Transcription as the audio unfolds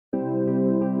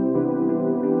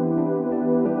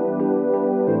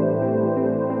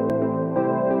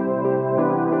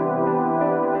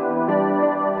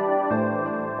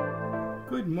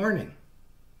Good morning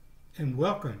and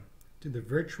welcome to the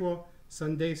virtual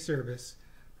Sunday service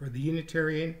for the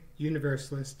Unitarian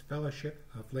Universalist Fellowship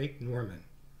of Lake Norman.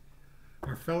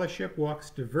 Our fellowship walks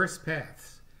diverse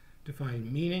paths to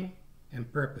find meaning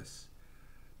and purpose,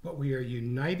 but we are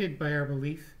united by our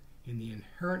belief in the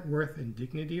inherent worth and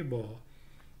dignity of all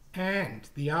and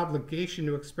the obligation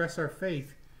to express our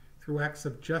faith through acts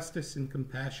of justice and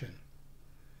compassion.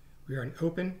 We are an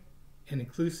open and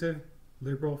inclusive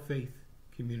liberal faith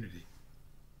community.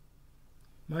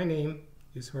 My name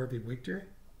is Harvey Wigter.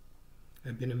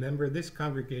 I've been a member of this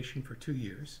congregation for 2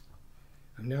 years.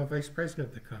 I'm now vice president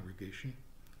of the congregation.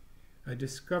 I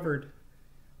discovered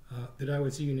that I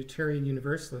was a Unitarian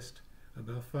Universalist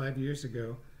about 5 years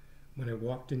ago when I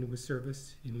walked into a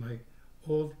service in my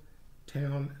old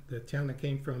town, the town I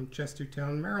came from,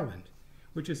 Chestertown, Maryland,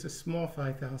 which is a small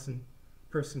 5,000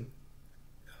 person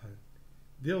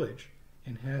village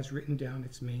and has written down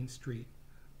its main street,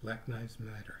 Black Lives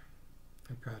Matter.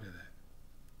 I'm proud of that.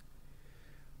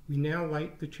 We now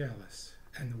light the chalice,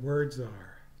 and the words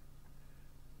are,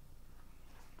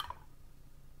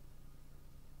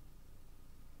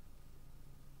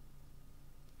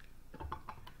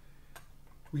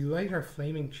 we light our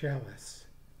flaming chalice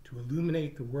to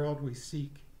illuminate the world we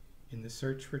seek in the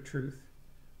search for truth.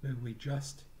 May we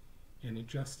just and in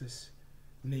justice,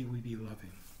 may we be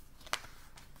loving.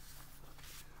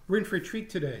 We're in for a treat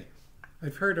today.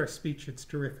 I've heard our speech, it's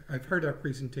terrific. I've heard our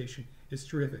presentation, it's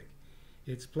terrific.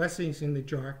 It's Blessings in the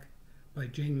Dark by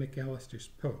Jane McAlister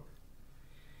Pope.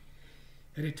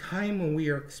 At a time when we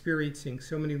are experiencing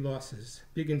so many losses,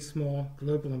 big and small,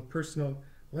 global and personal,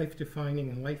 life-defining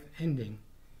and life-ending,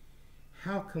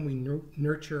 how can we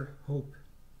nurture hope?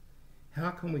 How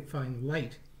can we find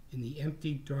light in the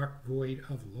empty, dark void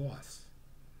of loss?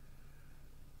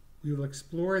 We will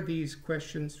explore these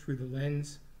questions through the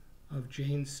lens of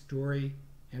Jane's story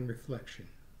and reflection.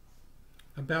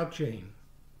 About Jane.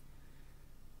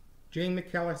 Jane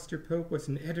McAlister Pope was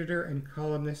an editor and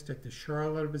columnist at the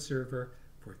Charlotte Observer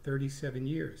for 37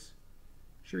 years.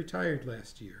 She retired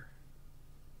last year.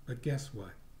 But guess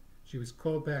what? She was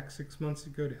called back 6 months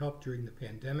ago to help during the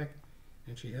pandemic,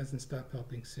 and she hasn't stopped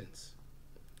helping since.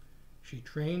 She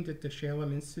trained at the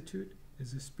Shalom Institute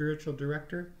as a spiritual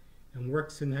director and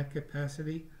works in that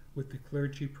capacity with the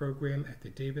clergy program at the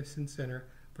Davison Center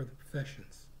for the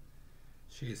Professions.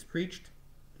 She has preached,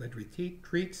 led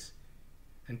retreats,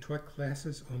 and taught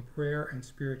classes on prayer and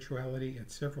spirituality at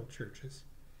several churches.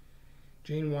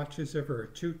 Jane watches over her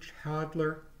 2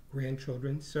 toddler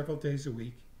grandchildren several days a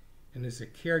week and is a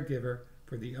caregiver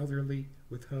for the elderly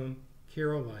with whom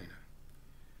Carolina.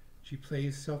 She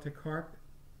plays Celtic harp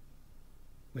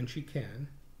when she can,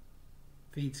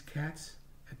 feeds cats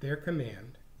at their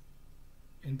command,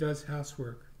 and does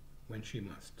housework when she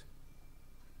must.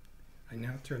 I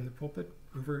now turn the pulpit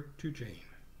over to Jane.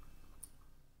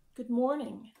 Good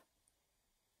morning.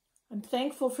 I'm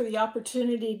thankful for the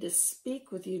opportunity to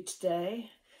speak with you today,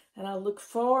 and I look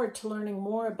forward to learning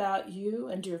more about you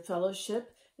and your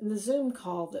fellowship in the Zoom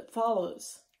call that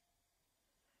follows.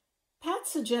 Pat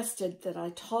suggested that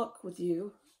I talk with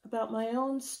you about my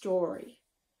own story,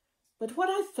 but what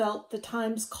I felt the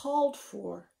times called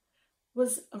for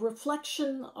was a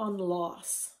reflection on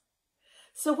loss.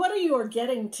 So what you are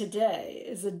getting today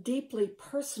is a deeply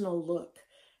personal look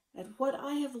at what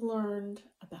I have learned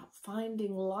about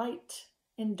finding light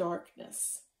in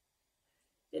darkness.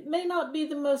 It may not be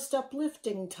the most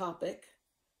uplifting topic,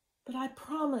 but I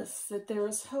promise that there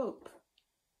is hope,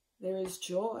 there is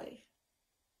joy,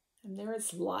 and there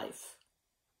is life.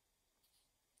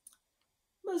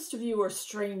 Most of you are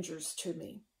strangers to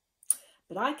me,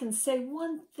 but I can say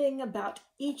one thing about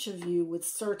each of you with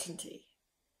certainty.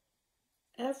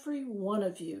 Every one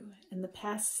of you in the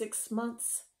past 6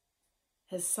 months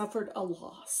has suffered a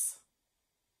loss.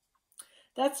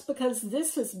 That's because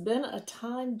this has been a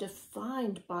time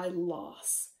defined by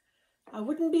loss. I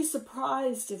wouldn't be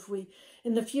surprised if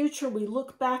in the future, we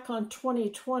look back on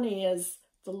 2020 as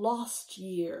the lost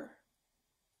year.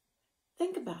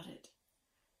 Think about it.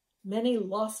 Many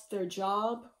lost their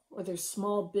job or their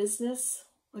small business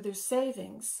or their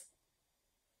savings.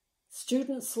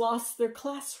 Students lost their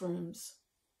classrooms.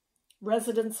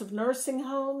 Residents of nursing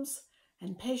homes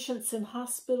and patients in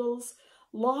hospitals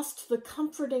lost the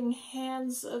comforting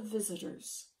hands of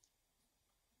visitors.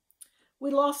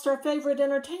 We lost our favorite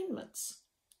entertainments,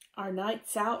 our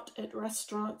nights out at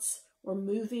restaurants or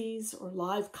movies or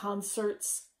live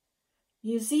concerts,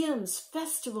 museums,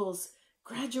 festivals,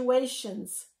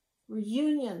 graduations,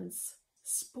 reunions,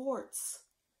 sports,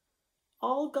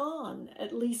 all gone,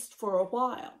 at least for a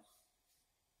while.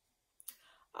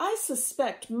 I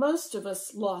suspect most of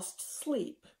us lost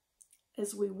sleep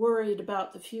as we worried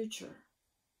about the future.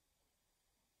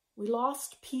 We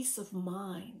lost peace of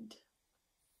mind.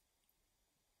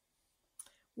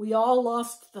 We all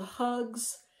lost the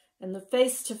hugs and the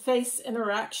face-to-face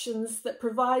interactions that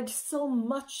provide so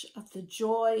much of the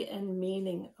joy and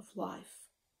meaning of life.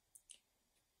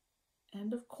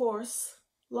 And of course,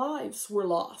 lives were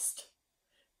lost.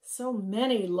 So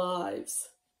many lives.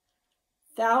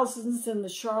 Thousands in the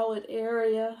Charlotte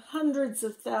area, hundreds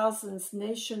of thousands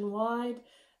nationwide,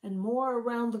 and more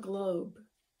around the globe.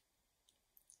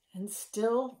 And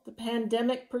still, the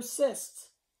pandemic persists.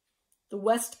 The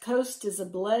West Coast is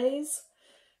ablaze.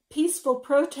 Peaceful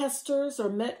protesters are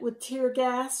met with tear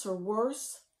gas or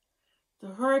worse. The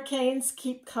hurricanes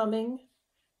keep coming,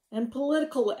 and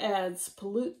political ads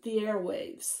pollute the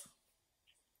airwaves.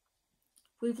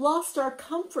 We've lost our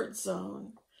comfort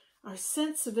zone, our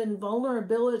sense of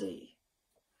invulnerability.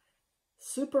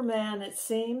 Superman, it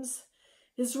seems,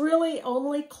 is really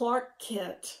only Clark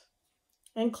Kent.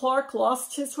 And Clark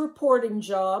lost his reporting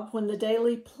job when the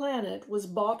Daily Planet was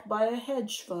bought by a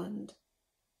hedge fund.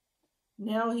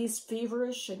 Now he's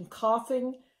feverish and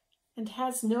coughing and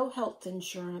has no health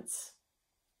insurance.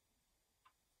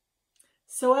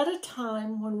 So at a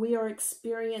time when we are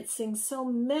experiencing so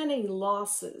many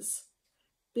losses,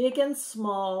 big and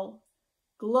small,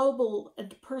 global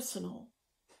and personal,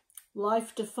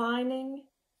 life-defining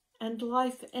and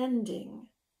life-ending,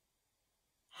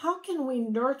 how can we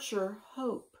nurture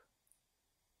hope?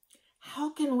 How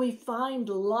can we find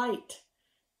light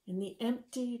in the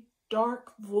empty,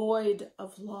 dark void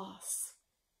of loss?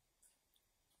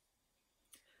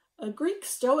 A Greek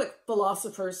Stoic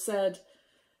philosopher said,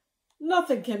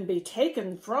 "Nothing can be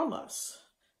taken from us.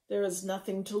 There is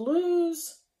nothing to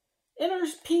lose. Inner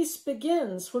peace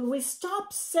begins when we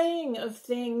stop saying of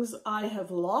things, 'I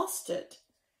have lost it,'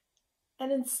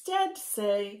 and instead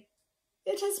say,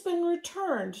 'It has been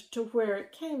returned to where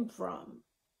it came from.'"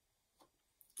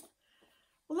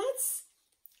 Well,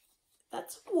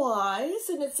 that's wise,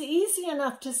 and it's easy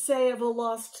enough to say of a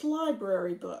lost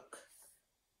library book.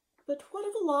 But what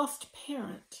of a lost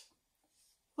parent?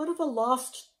 What of a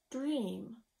lost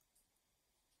dream?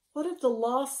 What of the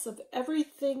loss of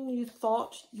everything you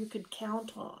thought you could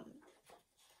count on?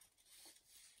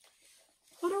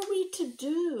 What are we to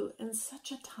do in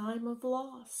such a time of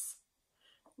loss?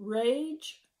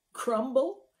 Rage,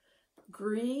 grumble,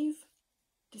 grieve,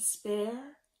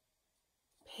 despair,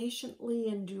 patiently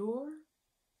endure?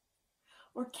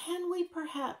 Or can we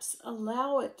perhaps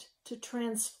allow it to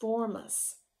transform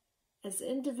us as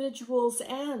individuals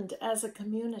and as a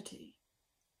community?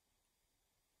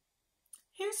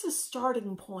 Here's a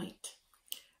starting point,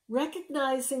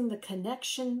 recognizing the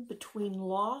connection between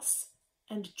loss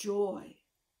and joy.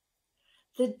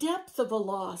 The depth of a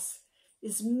loss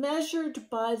is measured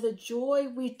by the joy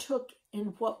we took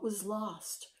in what was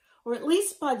lost, or at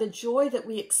least by the joy that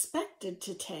we expected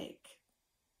to take.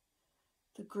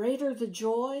 The greater the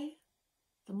joy,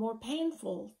 the more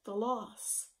painful the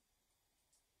loss.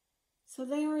 So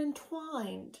they are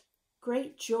entwined,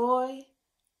 great joy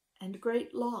and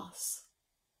great loss.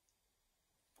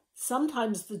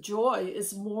 Sometimes the joy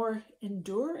is more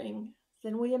enduring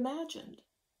than we imagined.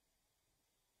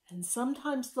 And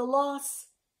sometimes the loss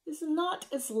is not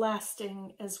as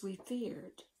lasting as we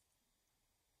feared.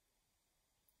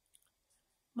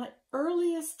 My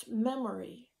earliest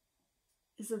memory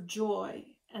is of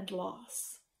joy and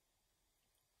loss.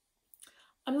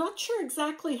 I'm not sure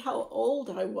exactly how old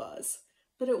I was,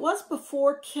 but it was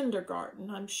before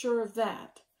kindergarten, I'm sure of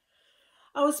that.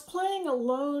 I was playing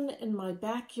alone in my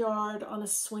backyard on a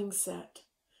swing set,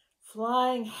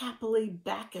 flying happily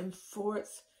back and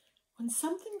forth, when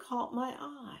something caught my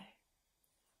eye.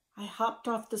 I hopped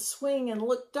off the swing and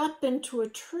looked up into a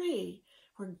tree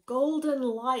where golden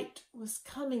light was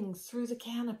coming through the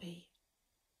canopy.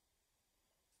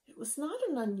 It was not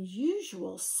an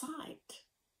unusual sight.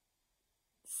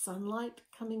 Sunlight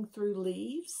coming through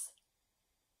leaves.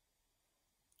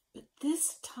 But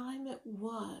this time it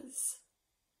was.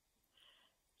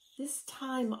 This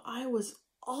time I was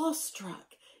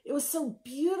awestruck. It was so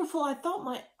beautiful, I thought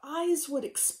my eyes would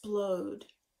explode.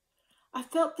 I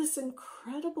felt this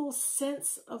incredible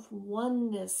sense of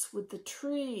oneness with the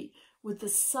tree, with the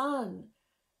sun,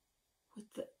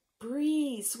 with the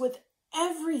breeze, with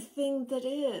everything that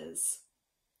is.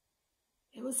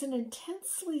 It was an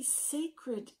intensely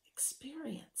sacred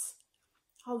experience,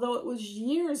 although it was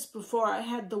years before I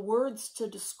had the words to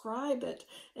describe it.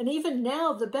 And even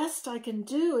now, the best I can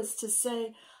do is to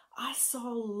say, I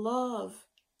saw love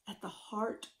at the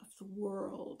heart of the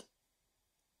world.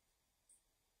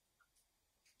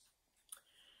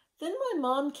 Then my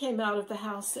mom came out of the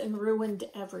house and ruined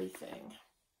everything.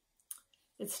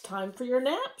 "It's time for your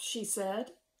nap," she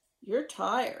said. "You're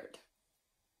tired."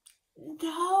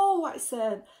 "No," I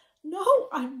said. "No,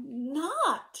 I'm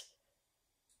not."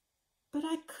 But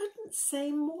I couldn't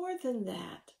say more than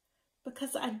that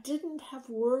because I didn't have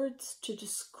words to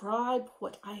describe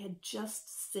what I had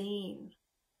just seen.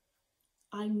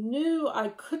 I knew I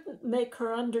couldn't make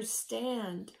her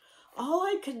understand. All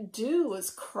I could do was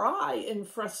cry in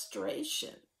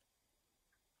frustration.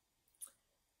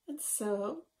 And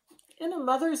so, in a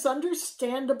mother's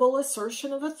understandable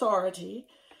assertion of authority,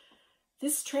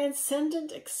 this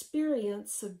transcendent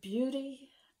experience of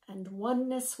beauty and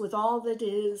oneness with all that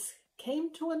is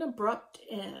came to an abrupt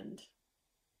end.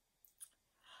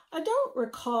 I don't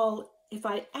recall if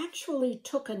I actually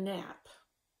took a nap,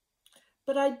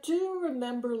 but I do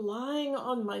remember lying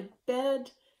on my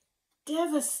bed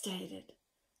devastated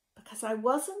because I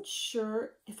wasn't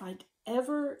sure if I'd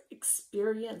ever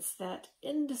experience that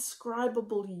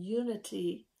indescribable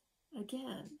unity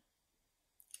again.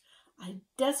 I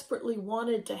desperately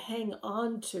wanted to hang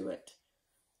on to it.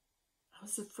 I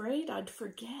was afraid I'd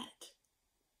forget.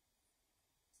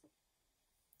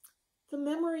 The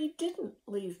memory didn't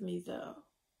leave me, though.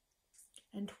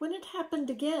 And when it happened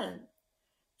again,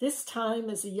 this time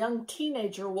as a young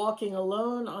teenager walking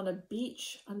alone on a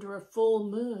beach under a full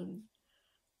moon,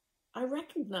 I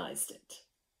recognized it.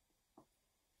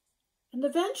 And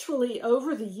eventually,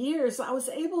 over the years, I was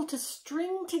able to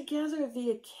string together the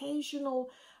occasional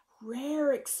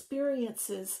rare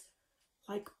experiences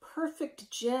like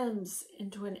perfect gems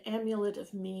into an amulet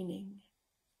of meaning.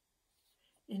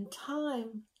 In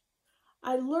time,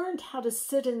 I learned how to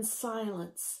sit in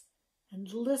silence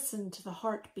and listen to the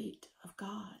heartbeat of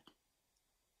God.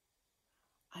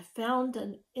 I found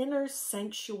an inner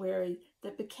sanctuary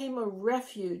that became a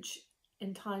refuge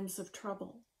in times of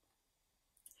trouble.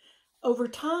 Over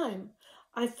time,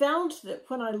 I found that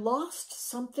when I lost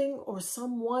something or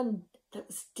someone that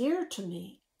was dear to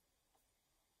me,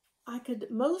 I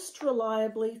could most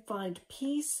reliably find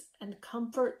peace and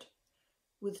comfort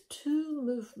with two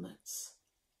movements: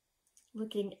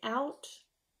 looking out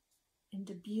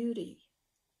into beauty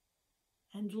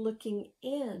and looking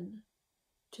in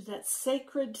to that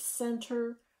sacred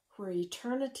center where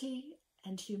eternity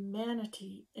and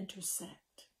humanity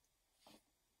intersect.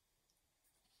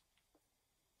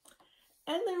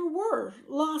 And there were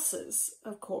losses,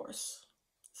 of course,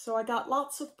 so I got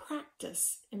lots of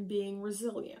practice in being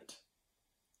resilient.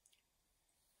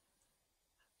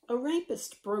 A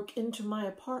rapist broke into my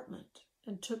apartment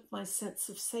and took my sense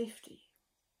of safety.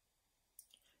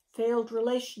 Failed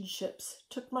relationships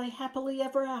took my happily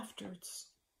ever afters.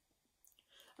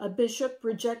 A bishop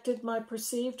rejected my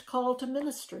perceived call to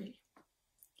ministry.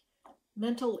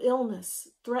 Mental illness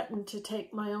threatened to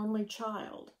take my only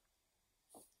child.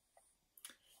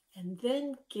 And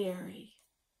then Gary,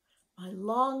 my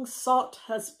long-sought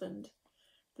husband,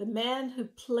 the man who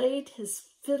played his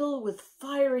fiddle with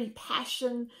fiery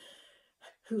passion,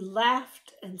 who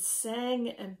laughed and sang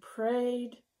and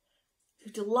prayed, who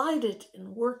delighted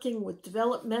in working with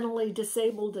developmentally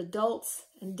disabled adults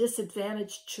and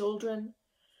disadvantaged children,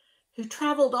 who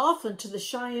traveled often to the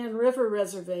Cheyenne River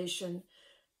Reservation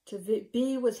to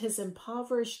be with his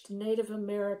impoverished Native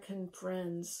American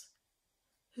friends,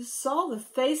 who saw the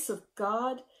face of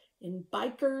God in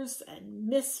bikers and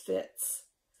misfits.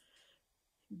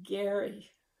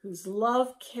 Gary, whose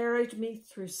love carried me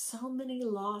through so many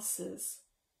losses,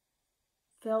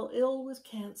 fell ill with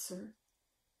cancer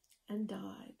and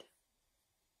died.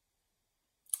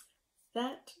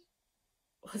 That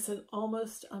was an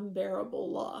almost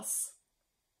unbearable loss.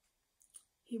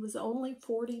 He was only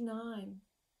 49.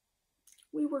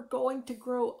 We were going to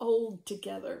grow old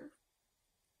together.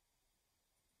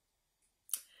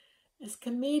 As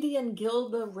comedian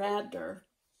Gilda Radner,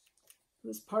 who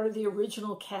was part of the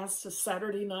original cast of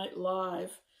Saturday Night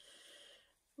Live,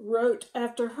 wrote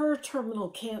after her terminal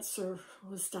cancer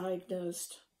was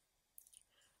diagnosed,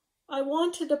 "I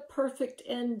wanted a perfect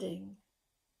ending.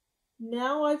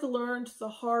 Now I've learned the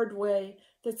hard way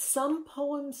that some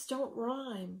poems don't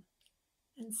rhyme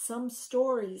and some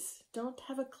stories don't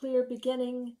have a clear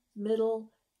beginning,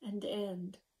 middle, and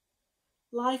end.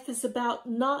 Life is about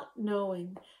not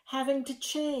knowing, having to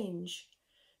change,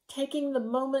 taking the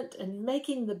moment and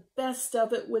making the best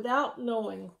of it without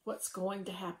knowing what's going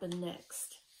to happen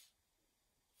next."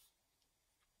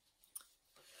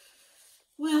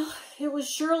 Well, it was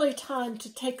surely time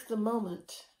to take the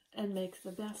moment and make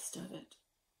the best of it.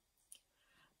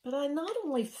 But I not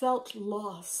only felt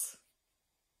loss,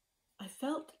 I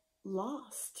felt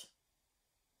lost.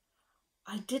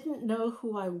 I didn't know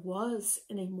who I was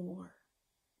anymore.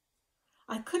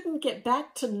 I couldn't get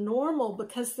back to normal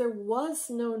because there was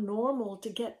no normal to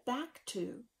get back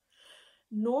to.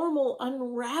 Normal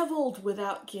unraveled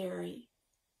without Gary,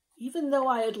 even though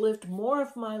I had lived more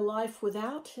of my life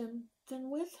without him than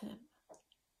with him.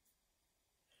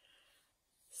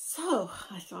 So,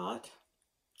 I thought,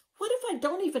 what if I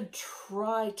don't even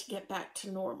try to get back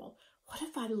to normal? What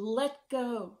if I let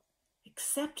go,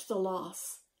 accept the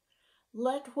loss,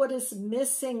 let what is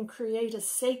missing create a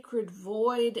sacred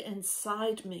void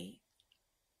inside me?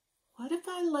 What if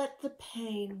I let the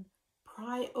pain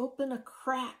pry open a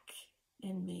crack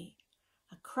in me,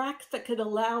 a crack that could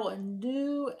allow a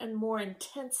new and more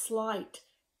intense light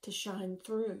to shine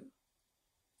through?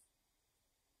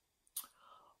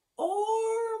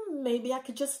 Or maybe I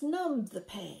could just numb the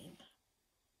pain.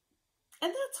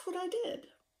 And that's what I did,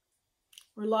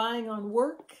 relying on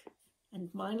work and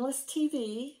mindless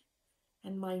TV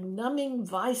and my numbing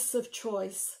vice of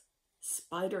choice,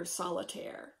 spider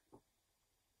solitaire.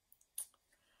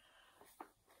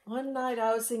 One night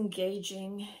I was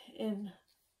engaging in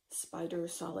spider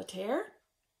solitaire,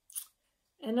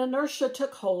 and inertia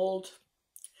took hold.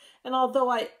 And although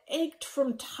I ached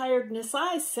from tiredness,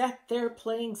 I sat there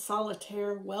playing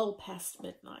solitaire well past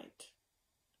midnight.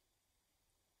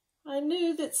 I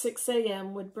knew that 6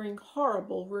 a.m. would bring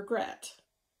horrible regret,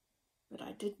 but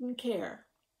I didn't care.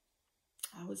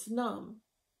 I was numb.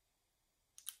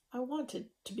 I wanted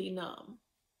to be numb.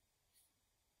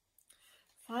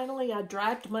 Finally, I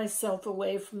dragged myself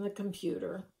away from the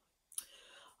computer.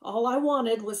 All I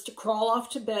wanted was to crawl off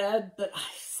to bed, but I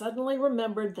suddenly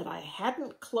remembered that I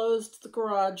hadn't closed the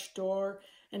garage door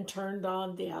and turned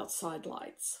on the outside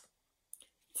lights.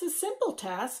 It's a simple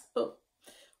task, but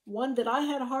one that I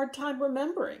had a hard time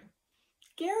remembering.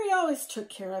 Gary always took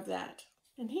care of that,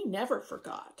 and he never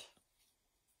forgot.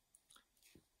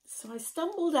 So I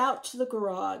stumbled out to the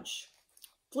garage,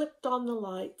 flipped on the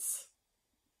lights.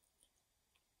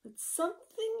 But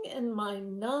something in my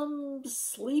numb,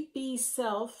 sleepy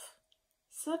self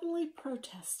suddenly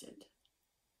protested.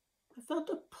 I felt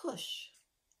a push,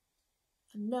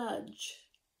 a nudge,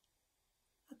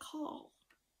 a call.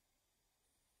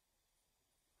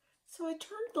 So I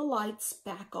turned the lights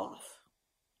back off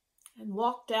and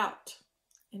walked out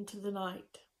into the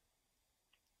night.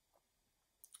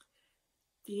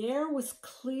 The air was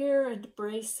clear and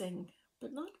bracing,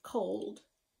 but not cold.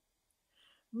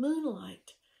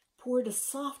 Moonlight poured a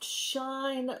soft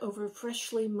shine over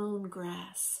freshly mown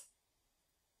grass.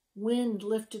 Wind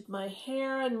lifted my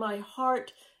hair and my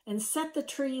heart and set the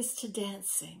trees to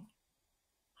dancing.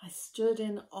 I stood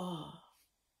in awe.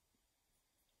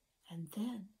 And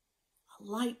then a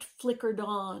light flickered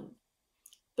on,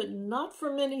 but not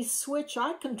from any switch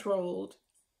I controlled.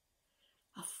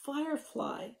 A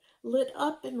firefly lit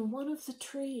up in one of the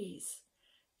trees.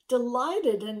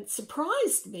 Delighted and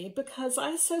surprised me because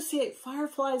I associate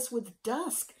fireflies with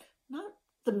dusk, not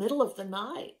the middle of the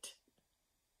night.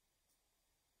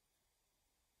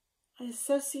 I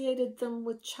associated them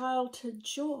with childhood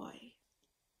joy,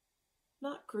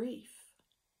 not grief.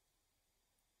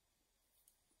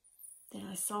 Then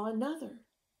I saw another,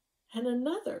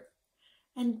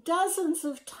 and dozens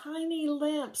of tiny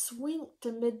lamps winked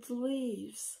amid the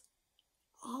leaves,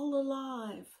 all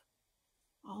alive,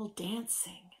 all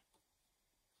dancing.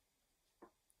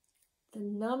 The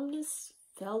numbness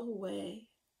fell away.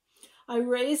 I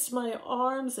raised my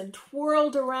arms and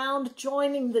twirled around,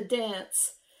 joining the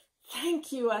dance.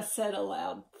 Thank you, I said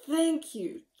aloud. Thank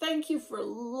you. Thank you for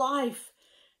life.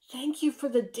 Thank you for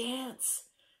the dance.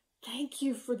 Thank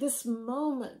you for this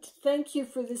moment. Thank you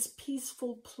for this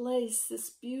peaceful place, this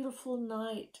beautiful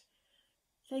night.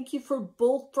 Thank you for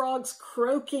bullfrogs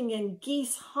croaking and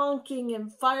geese honking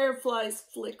and fireflies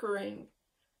flickering.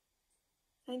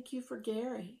 Thank you for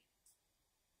Gary.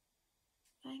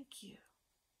 Thank you.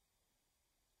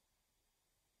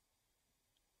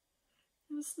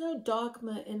 There was no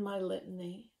dogma in my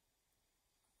litany,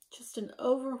 just an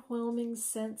overwhelming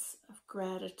sense of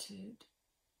gratitude,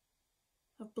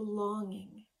 of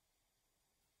belonging,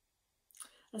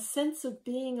 a sense of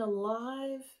being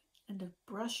alive and of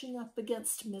brushing up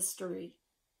against mystery.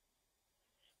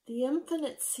 The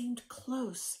infinite seemed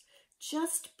close,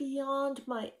 just beyond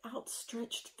my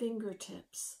outstretched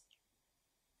fingertips.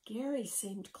 Gary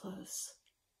seemed close.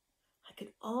 I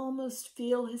could almost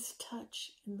feel his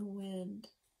touch in the wind.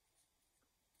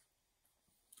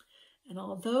 And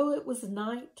although it was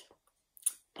night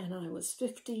and I was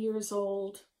 50 years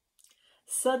old,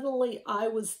 suddenly I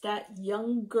was that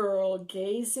young girl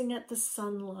gazing at the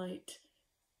sunlight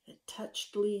that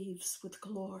touched leaves with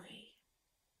glory.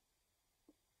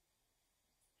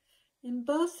 In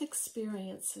both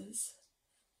experiences,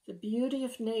 the beauty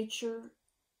of nature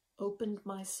opened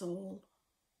my soul.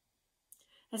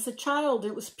 As a child,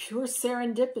 it was pure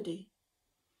serendipity.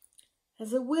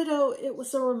 As a widow, it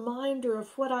was a reminder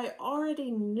of what I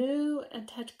already knew and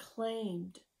had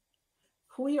claimed.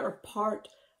 We are part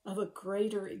of a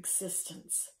greater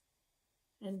existence,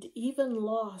 and even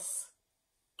loss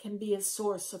can be a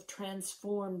source of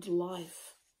transformed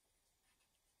life.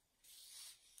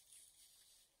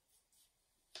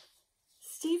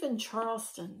 Stephen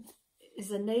Charleston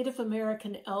is a Native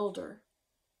American elder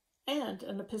and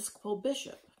an Episcopal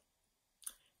bishop.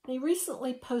 He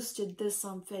recently posted this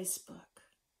on Facebook.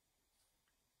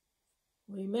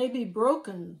 We may be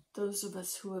broken, those of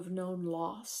us who have known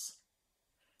loss,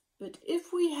 but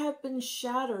if we have been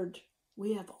shattered,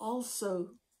 we have also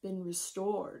been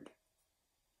restored.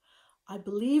 I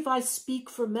believe I speak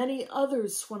for many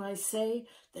others when I say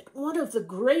that one of the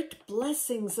great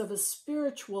blessings of a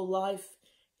spiritual life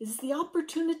is the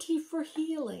opportunity for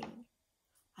healing.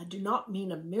 I do not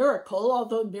mean a miracle,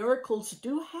 although miracles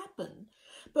do happen,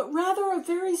 but rather a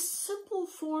very simple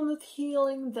form of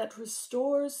healing that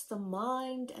restores the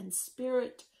mind and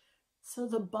spirit so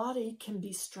the body can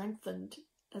be strengthened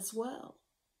as well.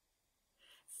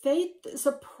 Faith is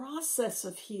a process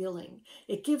of healing.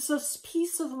 It gives us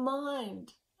peace of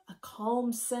mind, a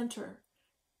calm center,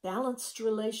 balanced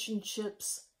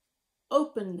relationships,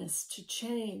 openness to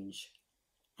change,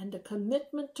 and a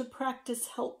commitment to practice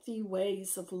healthy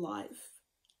ways of life.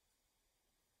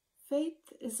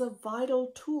 Faith is a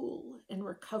vital tool in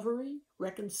recovery,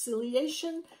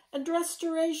 reconciliation, and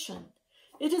restoration.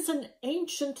 It is an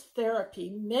ancient therapy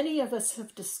many of us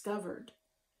have discovered.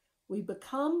 We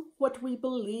become what we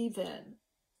believe in,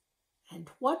 and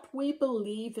what we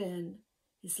believe in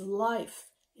is life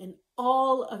in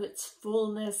all of its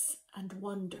fullness and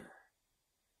wonder.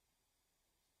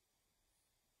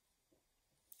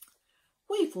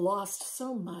 We've lost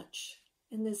so much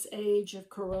in this age of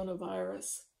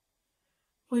coronavirus.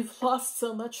 We've lost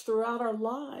so much throughout our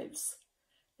lives,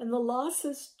 and the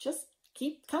losses just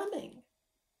keep coming.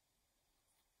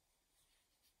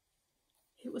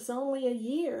 It was only a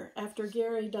year after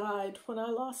Gary died when I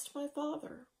lost my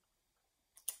father.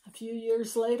 A few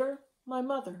years later, my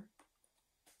mother.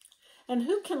 And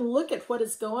who can look at what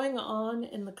is going on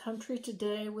in the country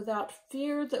today without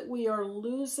fear that we are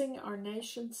losing our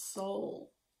nation's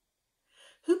soul?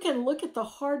 Who can look at the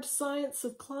hard science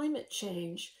of climate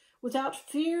change without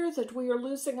fear that we are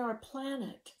losing our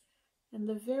planet and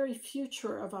the very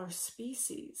future of our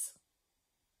species?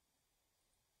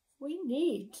 We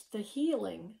need the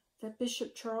healing that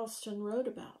Bishop Charleston wrote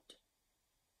about.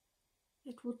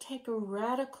 It will take a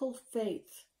radical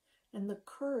faith and the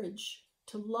courage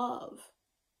to love.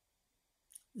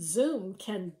 Zoom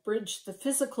can bridge the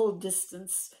physical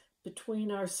distance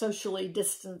between our socially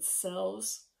distanced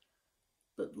selves,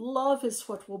 but love is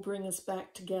what will bring us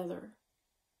back together.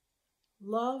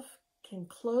 Love can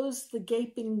close the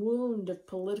gaping wound of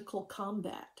political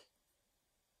combat.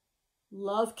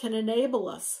 Love can enable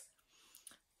us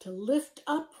to lift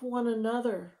up one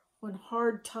another when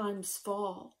hard times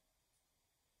fall.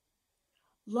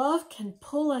 Love can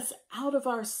pull us out of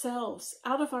ourselves,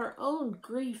 out of our own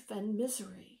grief and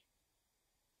misery.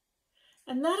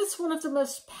 And that is one of the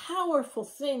most powerful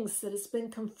things that has been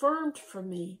confirmed for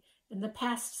me in the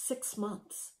past 6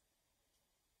 months.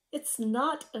 It's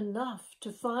not enough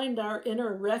to find our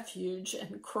inner refuge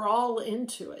and crawl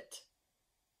into it.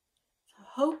 The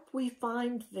hope we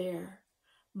find there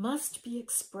must be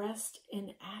expressed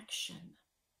in action.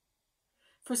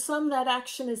 For some, that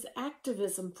action is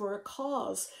activism for a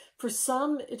cause. For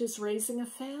some, it is raising a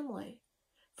family.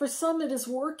 For some, it is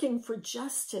working for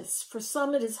justice. For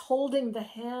some, it is holding the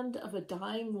hand of a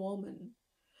dying woman.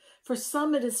 For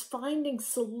some, it is finding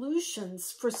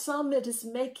solutions. For some, it is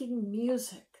making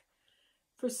music.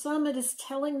 For some, it is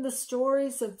telling the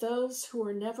stories of those who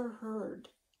are never heard.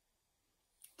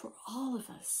 For all of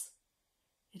us,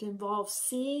 it involves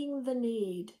seeing the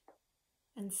need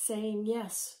and saying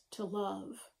yes to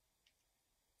love.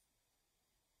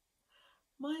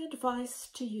 My advice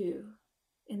to you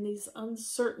in these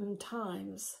uncertain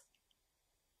times: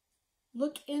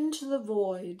 look into the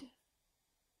void,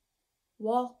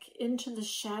 walk into the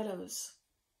shadows,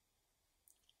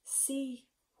 see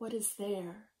what is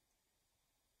there.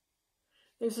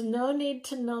 There's no need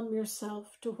to numb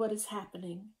yourself to what is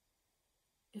happening.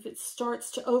 If it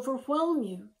starts to overwhelm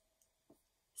you,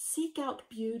 seek out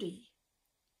beauty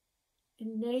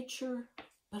in nature,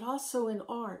 but also in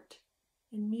art,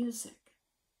 in music,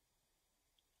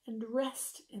 and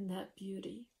rest in that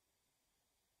beauty.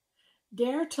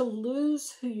 Dare to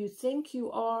lose who you think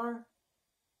you are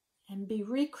and be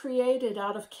recreated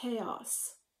out of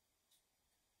chaos.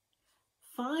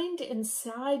 Find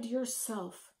inside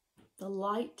yourself the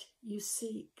light you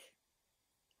seek.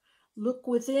 Look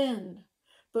within,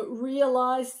 but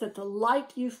realize that the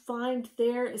light you find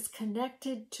there is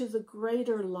connected to the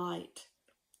greater light,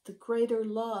 the greater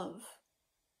love,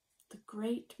 the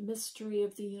great mystery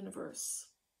of the universe.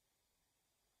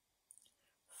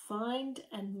 Find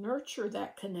and nurture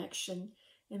that connection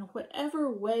in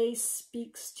whatever way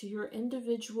speaks to your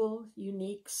individual,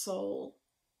 unique soul.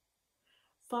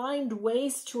 Find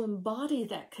ways to embody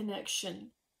that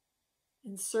connection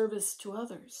in service to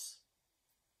others.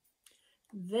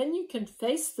 Then you can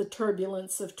face the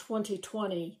turbulence of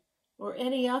 2020 or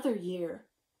any other year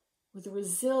with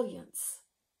resilience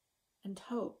and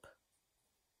hope.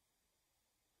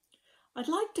 I'd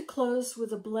like to close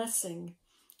with a blessing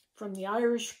from the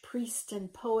Irish priest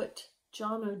and poet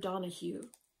John O'Donoghue.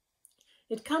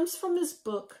 It comes from his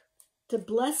book, To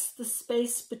Bless the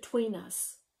Space Between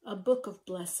Us, a book of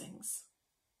blessings.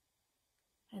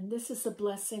 And this is a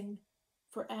blessing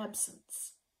for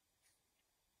absence.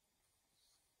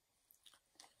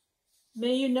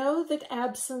 May you know that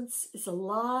absence is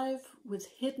alive with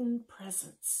hidden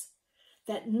presence,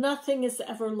 that nothing is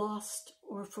ever lost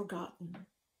or forgotten.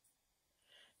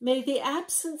 May the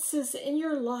absences in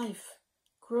your life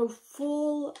grow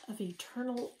full of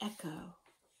eternal echo.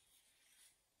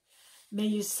 May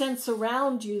you sense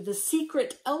around you the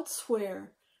secret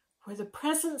elsewhere where the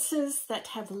presences that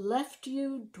have left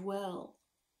you dwell.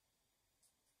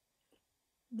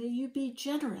 May you be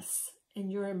generous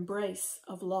in your embrace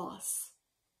of loss.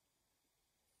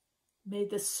 May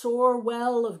the sore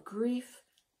well of grief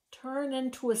turn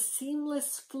into a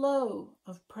seamless flow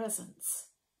of presence.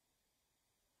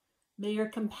 May your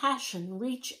compassion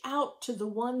reach out to the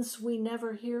ones we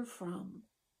never hear from.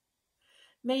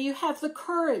 May you have the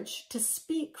courage to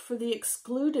speak for the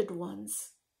excluded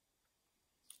ones.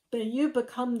 May you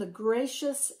become the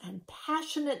gracious and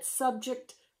passionate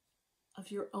subject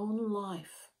of your own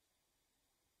life.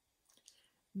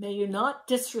 May you not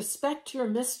disrespect your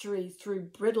mystery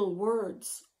through brittle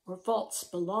words or false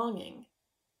belonging.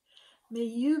 May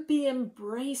you be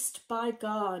embraced by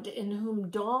God, in whom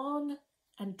dawn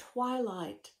and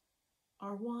twilight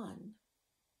are one.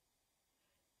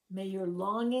 May your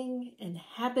longing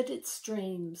inhabit its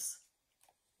streams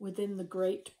within the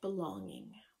great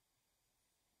belonging.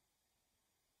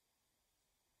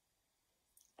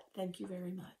 Thank you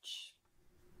very much.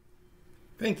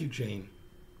 Thank you, Jane.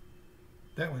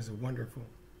 That was a wonderful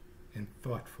and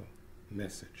thoughtful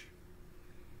message.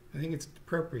 I think it's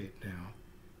appropriate now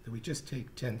that we just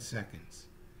take 10 seconds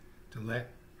to let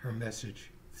her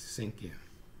message sink in.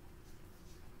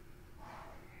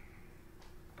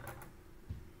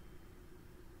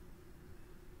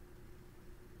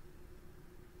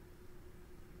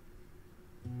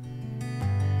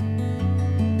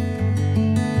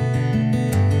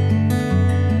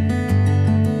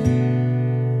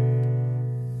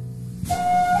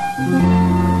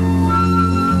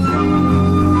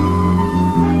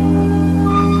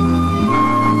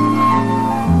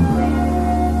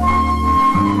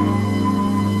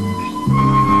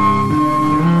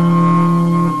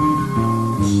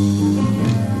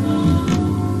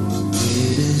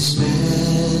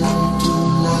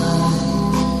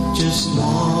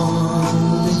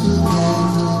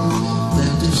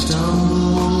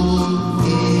 Stumble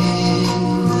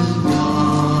in the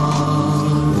dark,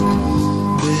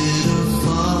 bitter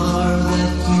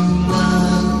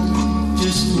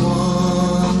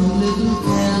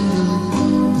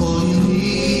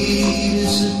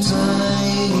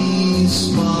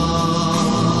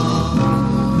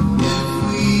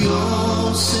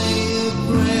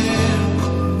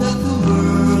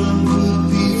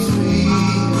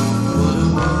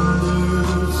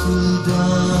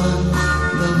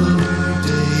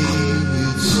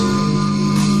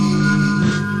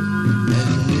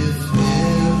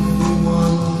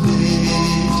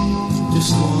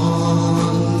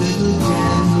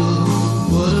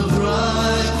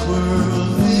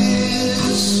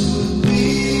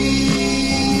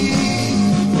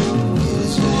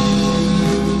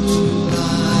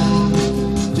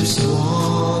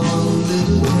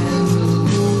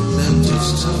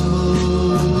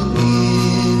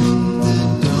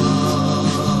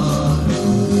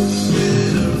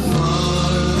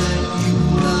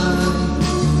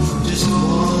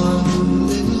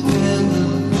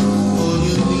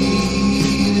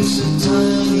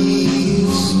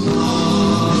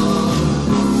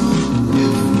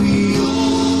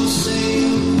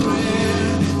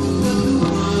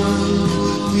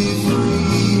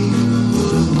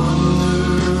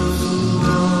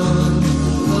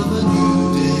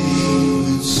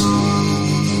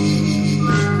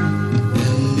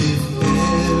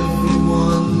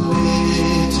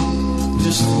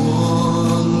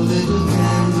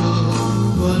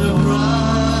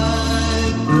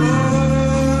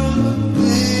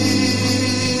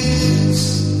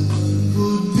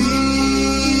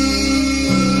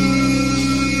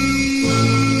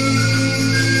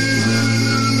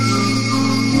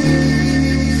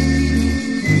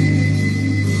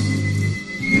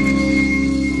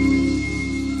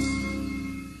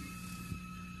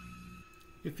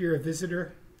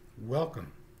visitor,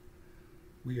 welcome.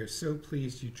 We are so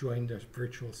pleased you joined our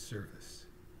virtual service.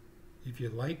 If you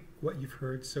like what you've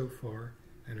heard so far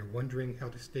and are wondering how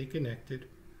to stay connected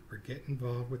or get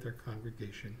involved with our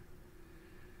congregation,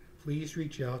 please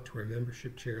reach out to our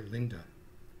membership chair, Linda.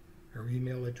 Her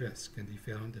email address can be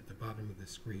found at the bottom of the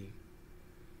screen.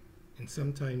 And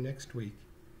sometime next week,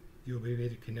 you'll be able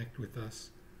to connect with us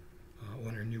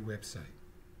on our new website.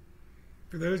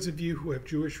 For those of you who have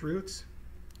Jewish roots,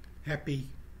 Happy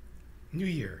New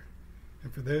Year.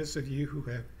 And for those of you who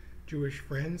have Jewish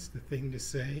friends, the thing to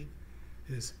say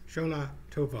is Shona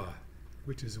Tova,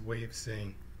 which is a way of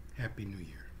saying Happy New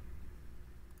Year.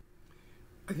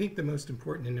 I think the most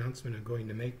important announcement I'm going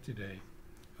to make today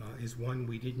is one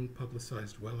we didn't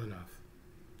publicize well enough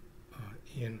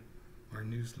in our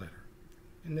newsletter.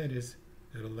 And that is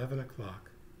at 11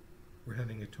 o'clock, we're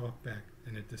having a talk back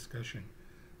and a discussion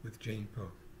with Jane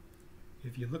Pope.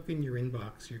 If you look in your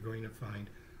inbox, you're going to find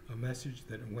a message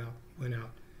that went out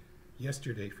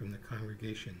yesterday from the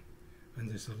congregation. And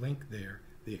there's a link there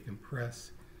that you can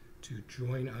press to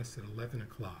join us at 11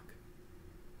 o'clock.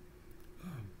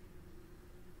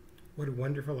 What a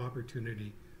wonderful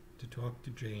opportunity to talk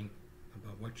to Jane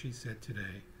about what she said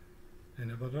today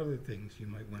and about other things you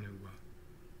might want to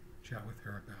chat with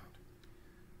her about.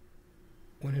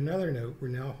 On another note, we're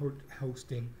now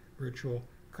hosting virtual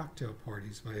cocktail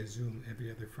parties via Zoom every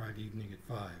other Friday evening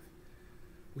at 5.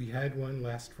 We had one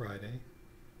last Friday,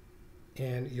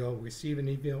 and you'll receive an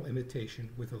email invitation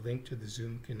with a link to the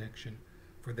Zoom connection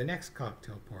for the next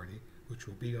cocktail party, which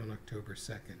will be on October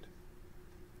 2nd.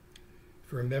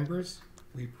 For members,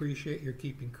 we appreciate your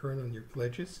keeping current on your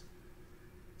pledges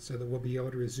so that we'll be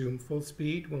able to resume full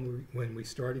speed when we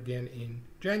start again in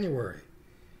January.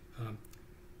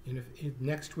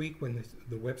 Next week, when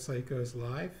the website goes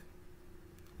live,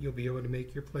 you'll be able to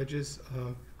make your pledges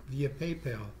via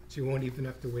PayPal, so you won't even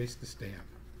have to waste a stamp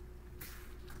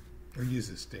or use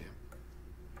a stamp.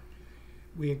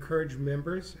 We encourage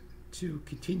members to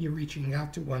continue reaching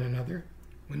out to one another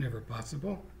whenever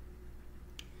possible.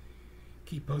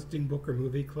 Keep hosting book or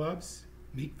movie clubs.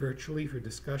 Meet virtually for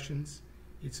discussions.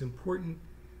 It's important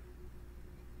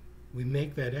we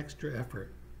make that extra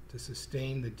effort to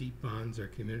sustain the deep bonds our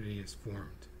community has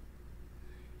formed.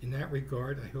 In that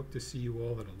regard, I hope to see you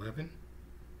all at 11.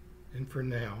 And for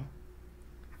now,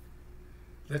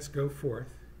 let's go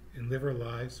forth and live our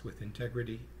lives with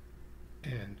integrity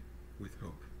and with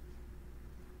hope.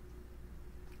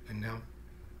 And now,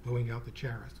 blowing out the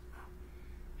chalice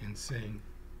and saying,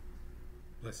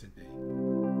 Blessed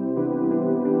day.